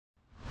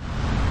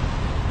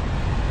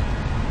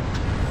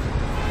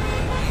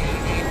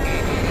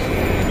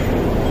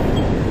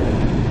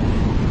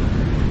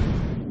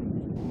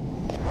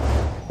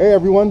Hey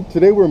everyone,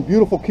 today we're in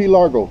beautiful Key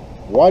Largo.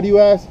 Why do you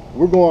ask?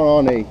 We're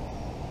going on a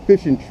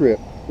fishing trip.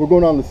 We're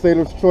going on the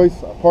Sailor's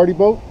Choice party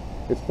boat.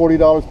 It's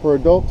 $40 per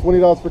adult,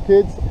 $20 for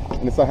kids,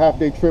 and it's a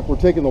half-day trip. We're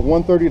taking the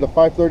 1:30 to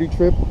 5:30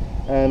 trip,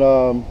 and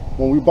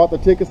when we bought the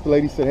tickets, the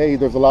lady said, hey,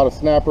 there's a lot of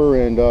snapper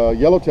and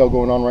yellowtail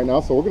going on right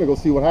now, so we're gonna go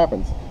see what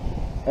happens.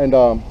 And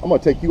I'm gonna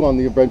take you on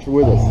the adventure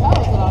with us. That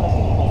was a lot of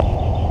people.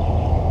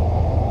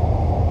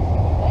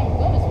 Thank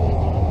goodness we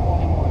didn't go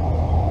anymore.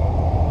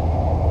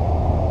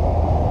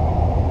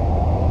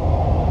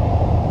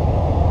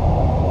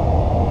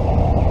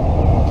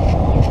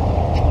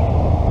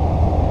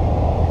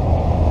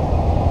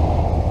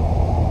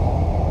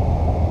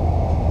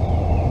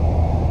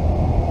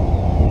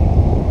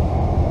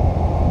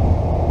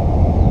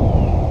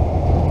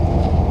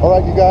 All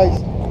right, you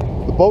guys,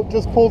 the boat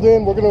just pulled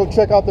in. We're gonna go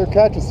check out their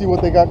catch and see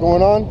what they got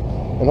going on,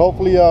 and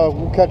hopefully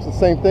we'll catch the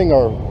same thing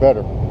or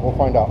better. We'll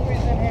find out.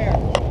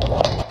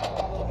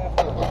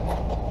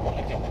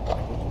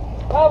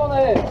 Come on the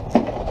head.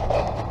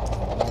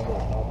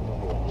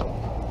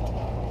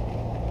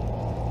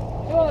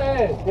 Come on the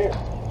head. Here.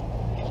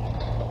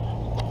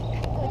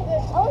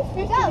 Oh,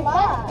 fish got a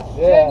lot.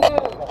 Yeah.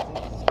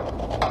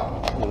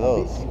 Look at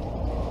those.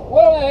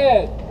 One on the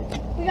head.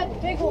 We got the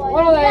big one.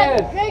 One on the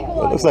head. Big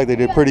one. Looks like they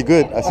did pretty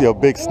good. I see a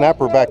big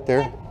snapper back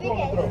there.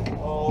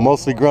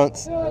 Mostly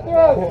grunts. Two on the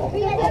throat.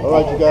 All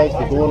right, you guys,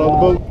 we're going on the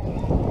boat.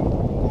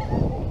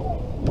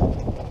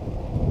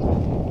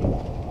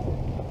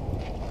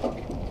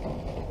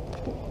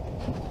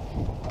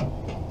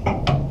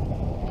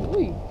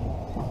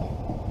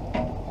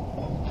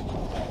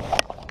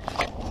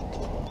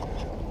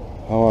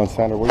 Come on,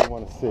 Sandra, where do you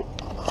want to sit?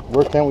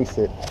 Where can we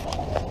sit?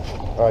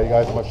 All right, you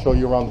guys, I'm going to show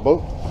you around the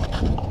boat.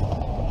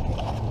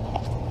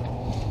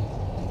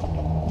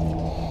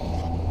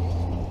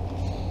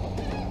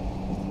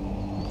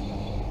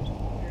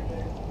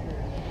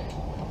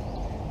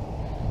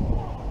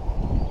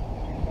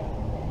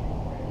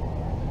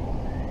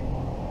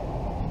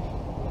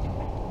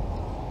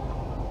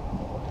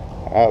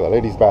 Ah, the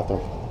ladies' bathroom.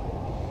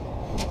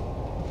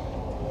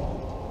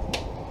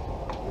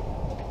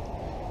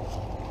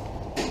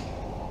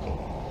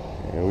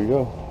 Here we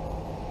go.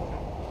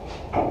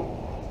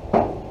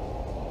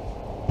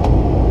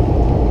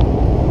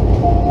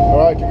 All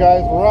right, you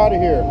guys, we're out of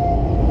here.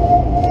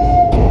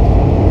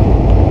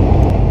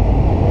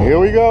 Here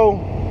we go.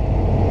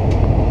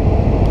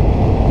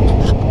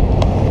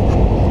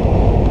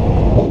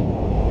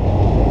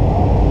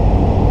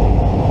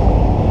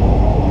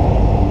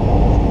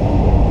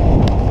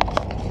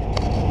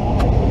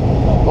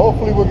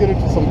 Hopefully we'll get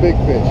into some big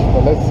fish,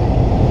 but let's see.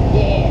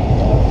 Yeah.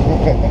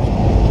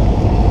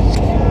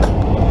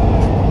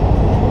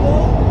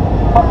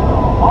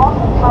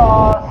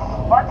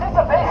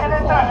 Participation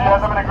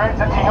enthusiasm and a great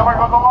sense of humor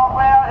goes a long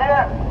way out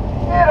here.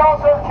 It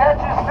also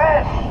catches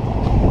fish.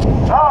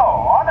 So,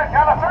 on the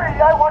count of three,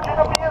 I want you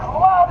to be as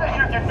loud as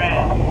you can be.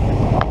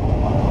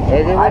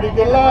 Hey, get ready,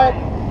 get loud.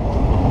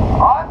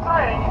 On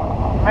three,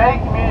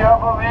 make me a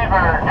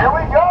believer. Here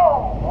we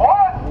go.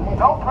 One,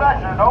 no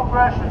pressure, no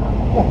pressure.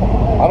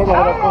 I don't know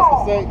what I'm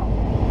supposed to say.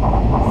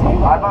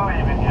 I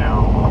believe in you.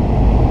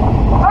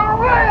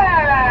 Three!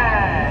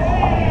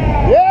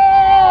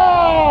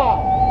 Yeah!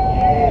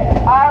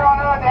 I don't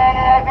know, Danny.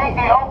 I think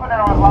the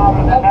opener was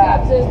louder than Up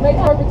top that. says make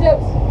perfect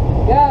tips.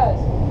 Guys,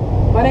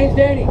 my name's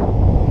Danny.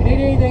 If you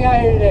need anything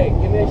out here today,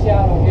 give me a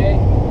shout, okay?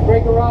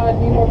 Break a rod,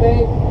 need more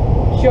bait,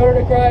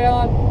 shoulder to cry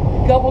on,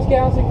 couples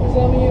counseling for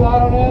some of you, I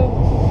don't know.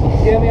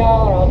 Give me a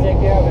holler, I'll take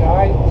care of it,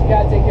 alright? Just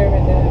gotta take care of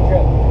it at the end of the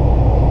trip.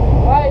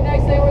 Alright,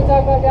 next thing we're going to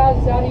talk about, guys,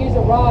 is how to use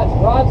the rods.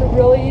 Rods are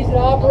really easy to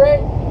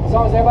operate as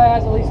long as everybody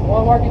has at least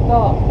one working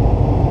thumb.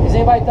 Is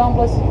anybody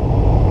thumbless?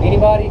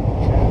 Anybody?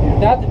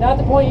 Not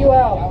to point you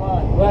out,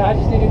 but I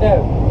just need to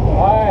know.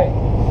 Alright.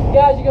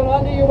 Guys, you're going to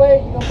undo your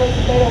weight, you're going to place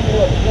the bait on the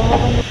hook. You're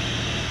gonna undo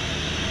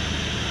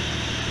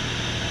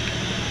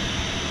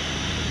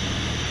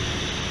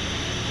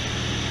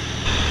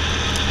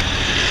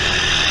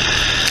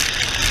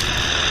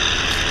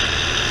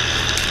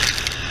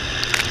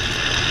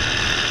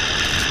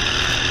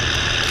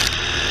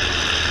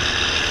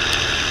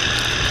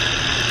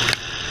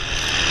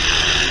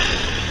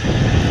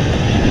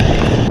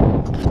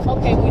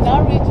Okay, we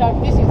now reach our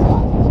fishing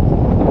spot.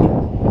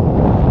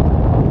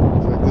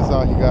 Check this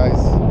out, you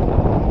guys.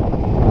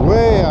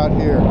 Way out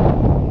here.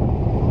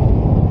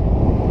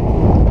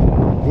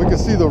 We can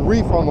see the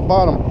reef on the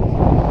bottom.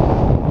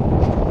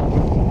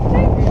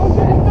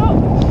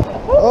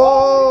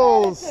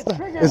 Oh,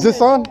 is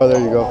this on? Oh, there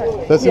you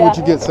go. Let's see what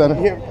you get, Santa.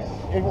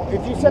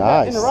 If you set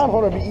that in the round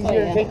holder, it'd be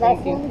easier to take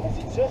off for me.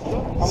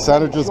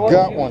 Santa just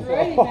got one.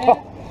 ready, man.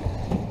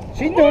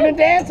 She's doing a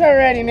dance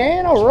already,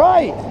 man. All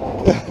right.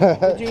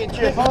 Did you get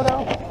your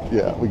photo?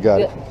 Yeah, we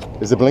got it.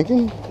 Is it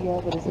blinking? Yeah,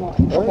 but it's not.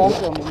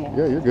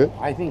 Yeah, you're good.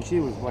 I think she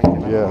was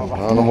blinking. Yeah, I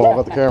don't know more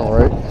about the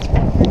camera, right?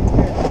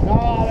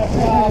 Not a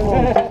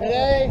problem.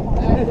 Today,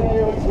 that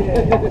day was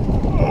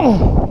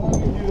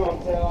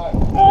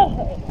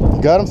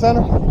good. Got him,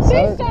 Santa?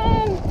 Fish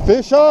on!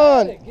 Fish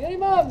on! Get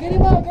him up,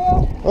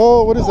 girl.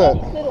 Oh, what is that?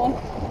 Little one.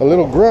 A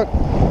little grunt.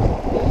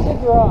 There's a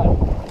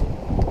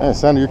grunt. Man,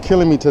 Sandra, you're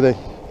killing me today.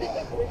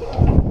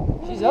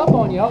 She's up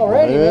on you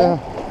already, Yeah. man.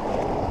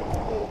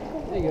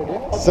 There you go,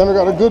 dude. Sandra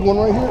got a good one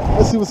right here.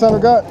 Let's see what Sandra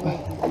got.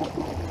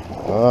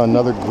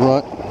 Another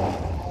grunt.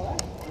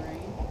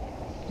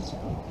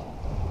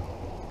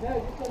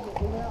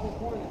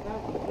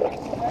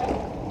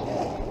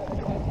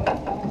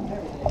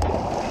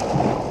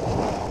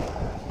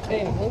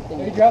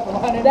 Danny. You dropped the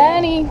line in there?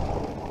 Danny.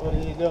 What are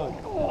you doing?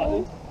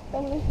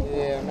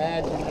 Yeah,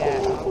 imagine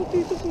that.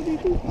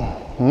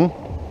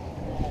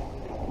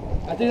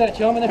 I threw that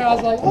chum in there. I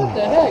was like, what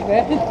the heck,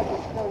 man?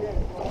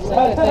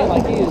 That thing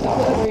like he is a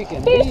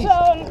freaking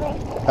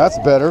beast. That's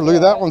better. Look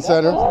at that one,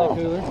 Sandra. That's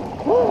in the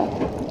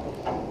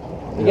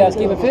cooler. You guys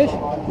keeping fish?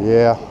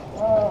 Yeah.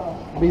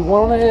 Be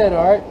one on the head,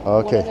 all right?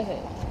 Okay.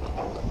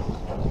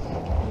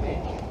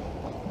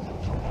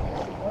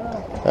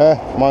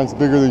 Mine's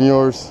bigger than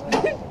yours.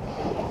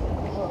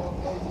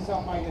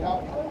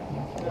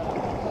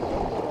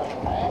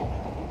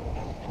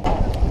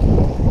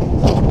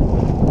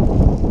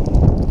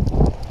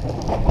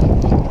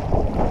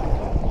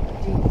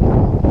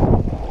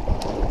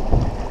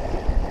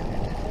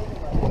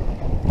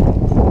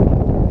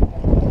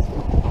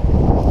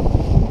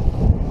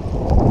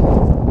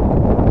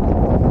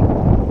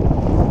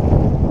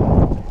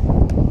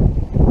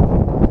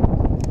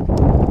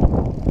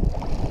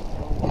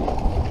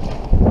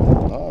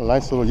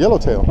 Nice little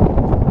yellowtail.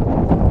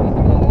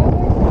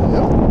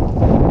 Yep.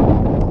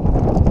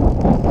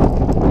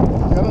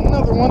 Got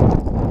another one.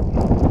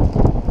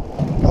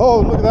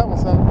 Oh, look at that one,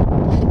 son.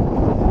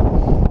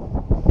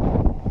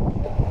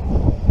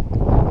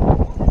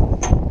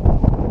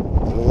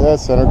 Look at that.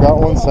 Center got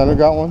one. Center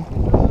got one.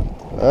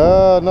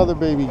 Another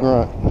baby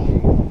grunt.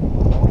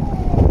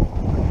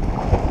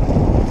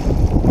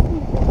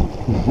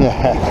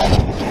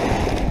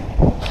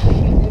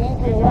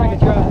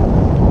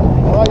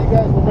 Alright, you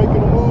guys, we're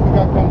making a move. We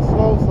got kind of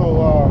slow, so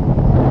I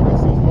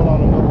guess we'll put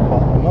on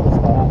another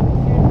spot.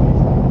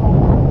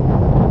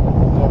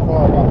 So far,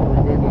 I got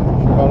 3 big ones.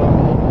 She caught up.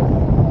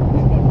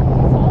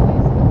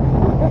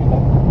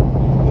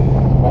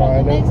 But on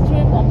the next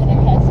trip, I'm gonna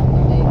catch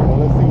something big. Well,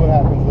 let's see what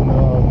happens in the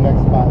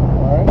next spot.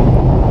 Alright?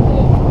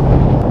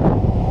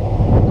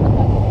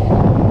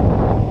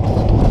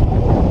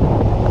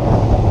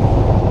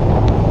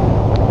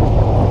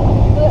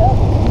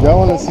 Got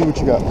one. Let's see what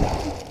you got.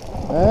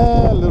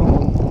 Little one.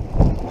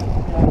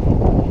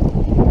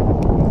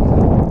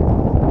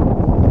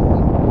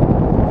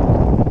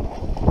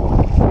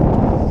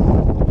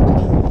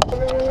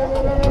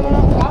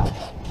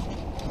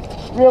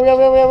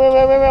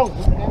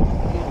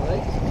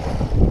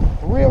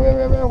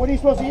 Real. What are you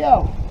supposed to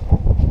yell?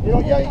 You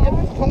don't yell.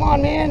 Come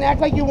on, man. Act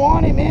like you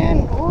want it,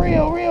 man.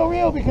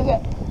 Real. Because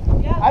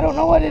I don't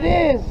know what it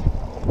is.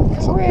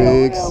 It's a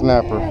big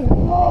snapper. Man.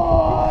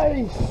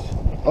 Nice.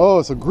 Oh,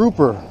 it's a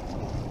grouper.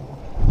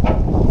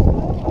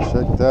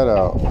 Check that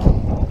out.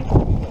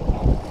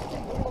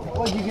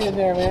 What'd you get in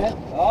there, man?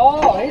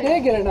 Oh, he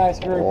did get a nice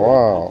group.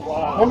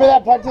 Wow. Remember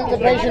that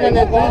participation and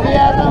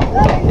enthusiasm?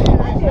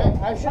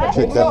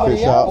 Check that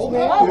fish out. Hold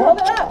it up.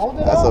 Hold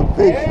it That's up. a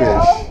big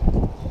fish.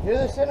 You're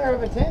the center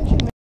of attention,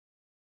 man.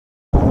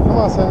 Come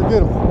on, Sandra,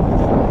 get him.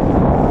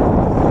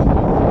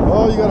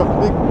 Oh, you got a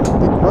big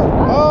grunt.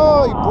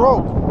 Oh, he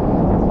broke.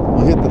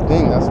 You hit the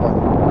thing, that's why.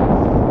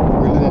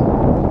 Reel it in.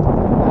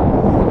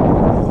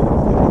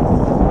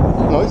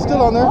 No, he's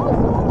still on there.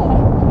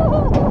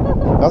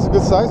 That's a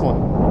good size one.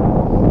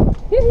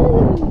 Fish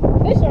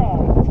on.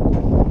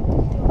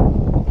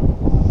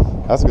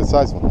 That's a good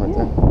size one right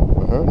there.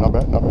 Not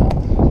bad, not bad.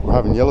 We're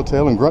having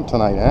yellowtail and grunt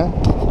tonight, eh?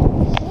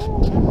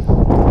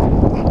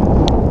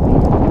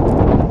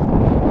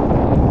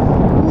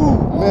 Ooh,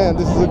 man,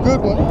 this is a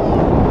good one.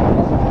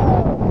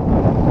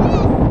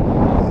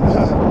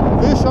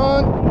 Fish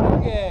on.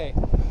 Okay.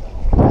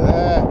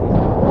 Yeah.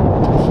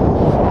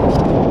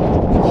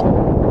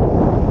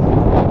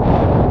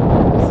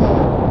 It's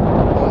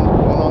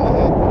one on the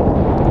head.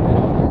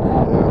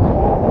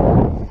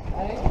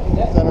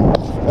 Yeah. Center.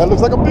 That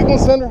looks like a big one,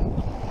 Center.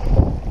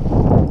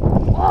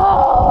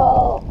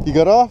 Oh! You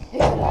got off?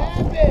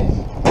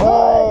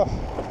 Oh,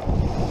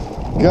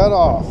 got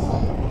off.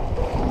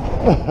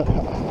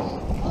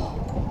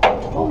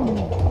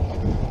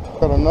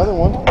 Got another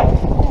one.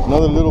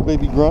 Another little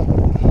baby grunt.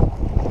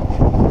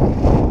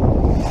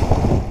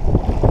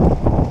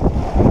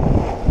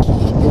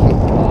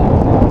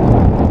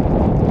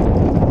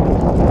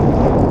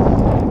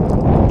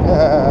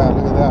 Yeah,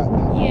 look at that.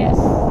 Yes.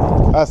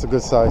 That's a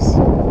good size.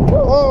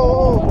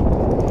 Oh,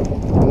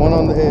 one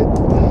on the head.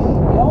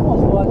 He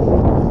almost was.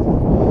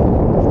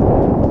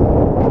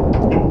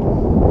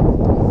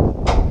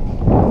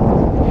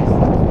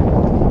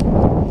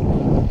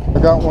 I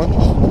got one.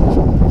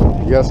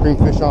 You gotta scream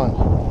fish on.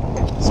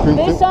 Scream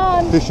Fish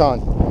on. Fish on.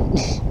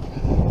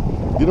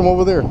 Get him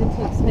over there.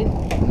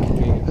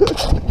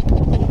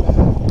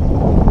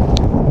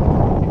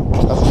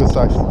 That's a good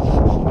size.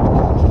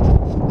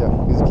 Yeah,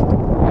 he's a keeper.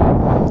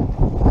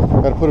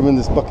 Gotta put him in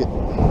this bucket.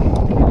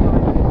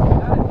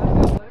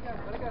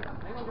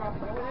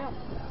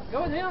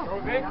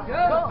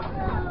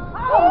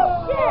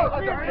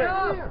 Hurry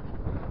up!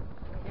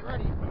 Get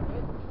ready. We're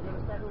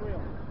gonna start the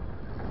reel.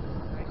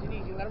 Nice and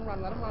easy. Let him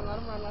run, let him run, let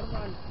him run, let him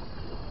run.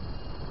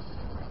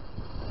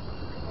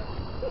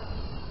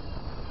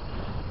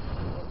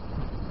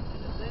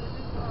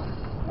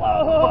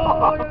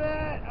 Whoa, look at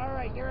that!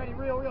 Alright, get ready,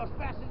 reel as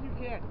fast as you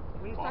can.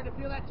 When you start to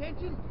feel that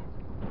tension,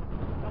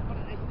 dump on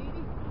it nice and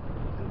easy.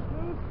 And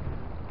smooth.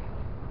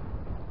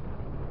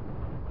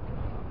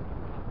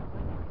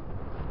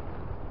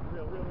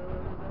 Reel, reel, reel, reel,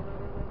 reel,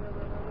 reel,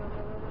 reel,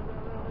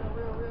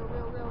 reel,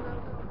 reel, reel,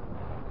 reel.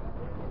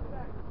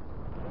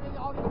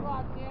 All these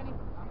rods, Danny.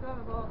 I'm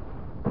coming, Bob.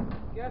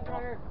 Guess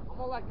right here. I'm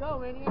gonna let go,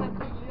 man. You ain't have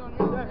to take it on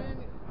your own, man.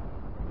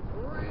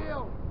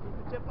 Reel. Keep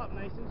the tip up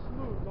nice and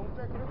smooth. Don't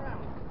jerk it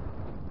around.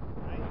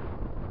 Right?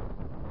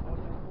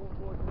 Pull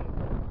towards me.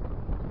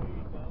 There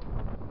you go.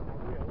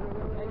 Reel, reel,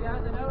 reel, Hey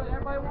guys, I know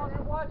everybody wants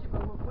to watch it,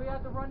 but if we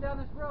have to run down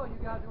this road, you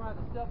guys are going to have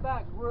to step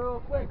back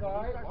real quick,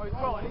 all right? Oh, he's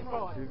going, he's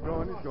going. He's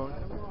going, he's going.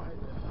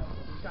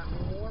 He's got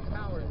more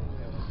power than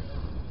you.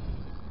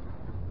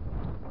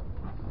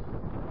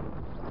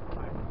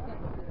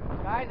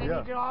 Guys, I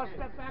need you all to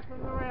step back from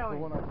the The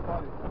railing. one I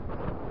spotted.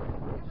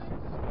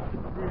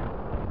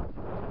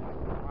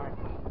 Alright.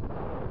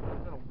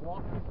 We're going to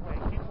walk this way.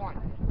 Keep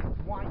winding.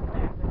 Wind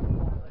fast. Wind,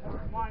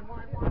 wind,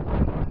 wind, wind,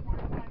 wind, wind,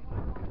 wind.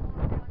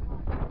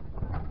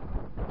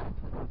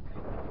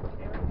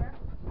 Stay right there.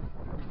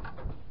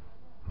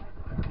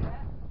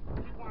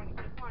 Keep winding,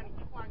 keep winding,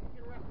 keep winding.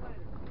 You can rest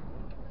later.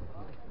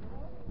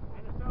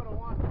 Minnesota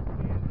wants us,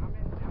 man. I'm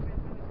in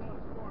Minnesota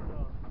storm,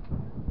 though.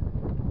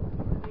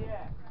 Where's he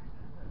at?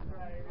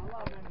 I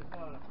love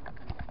Minnesota.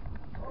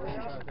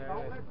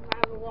 Don't let him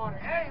out of the water.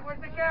 Hey, where's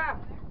the gap?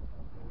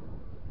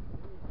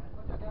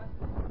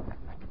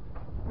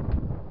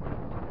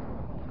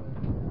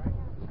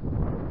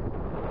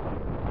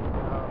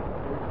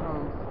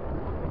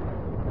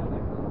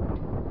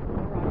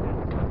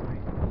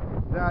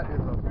 That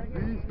is a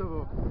beast of a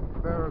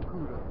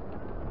Barracuda.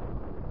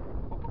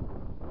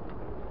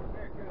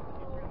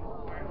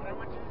 I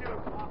want you to do it.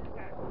 Off the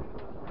back.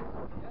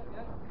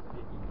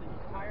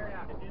 Tire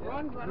out. If you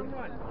run, let him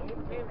run.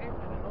 Don't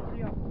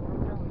be up. What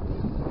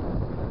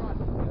I'm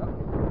telling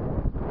you.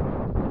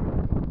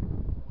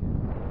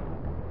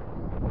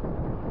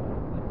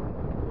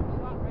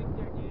 Stop right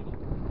there, Danny.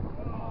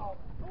 Oh.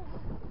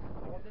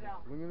 Hold it out.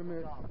 Swing and a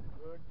miss.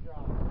 Good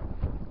job.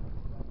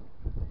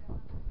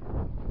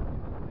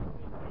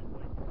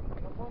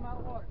 Don't pull him out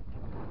of the water.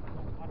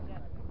 Watch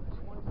that.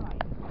 To one side.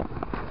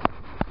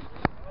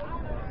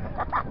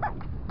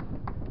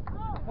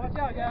 Watch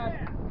out, guys.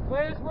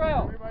 Clear this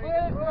rail. Clear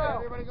this rail.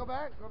 Everybody go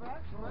back. Go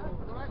back. Go back.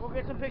 Go back. We'll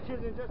get some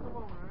pictures in just a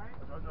moment, all right?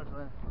 Move,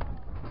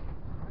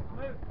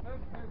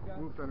 guys.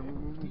 Move, Sonny,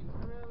 move.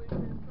 Really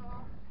pissed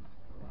off.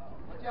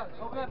 Watch out.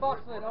 Open that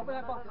box lid. Open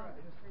that box lid.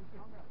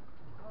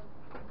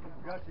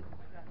 Got you.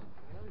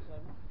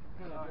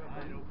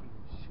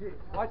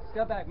 Watch.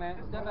 Step back, man.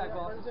 Step back,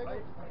 boss.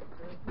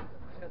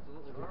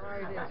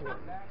 Right into it.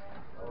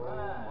 Oh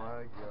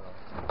my God.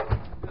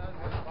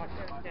 Watch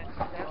that. It's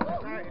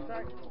all right. It's all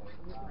right.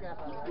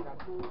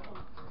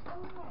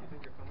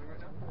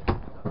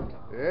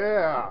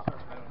 Yeah.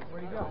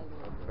 Where'd he go?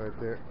 Right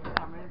there.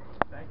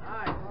 Nice.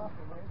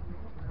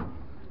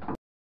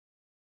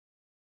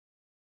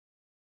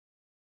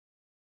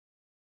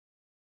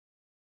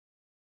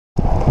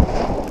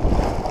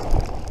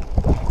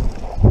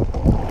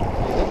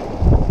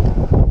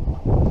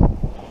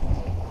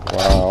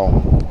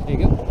 Wow. There you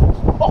go.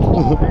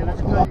 Hey, let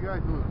me tell you guys,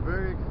 it was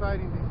very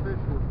exciting. These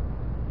fish were,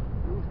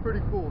 it was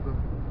pretty cool. The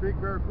big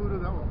Barracuda,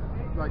 that was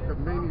like the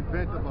main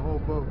event of the whole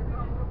boat.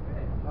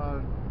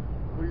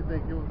 What do you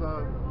think? It was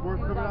worth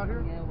coming out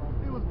here?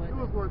 It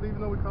was worth, even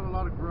though we caught a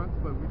lot of grunts,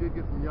 but we did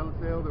get some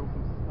yellowtail. There was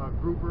some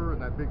grouper,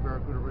 and that big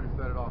Barracuda really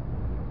set it off.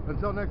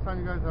 Until next time,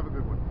 you guys have a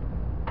good one.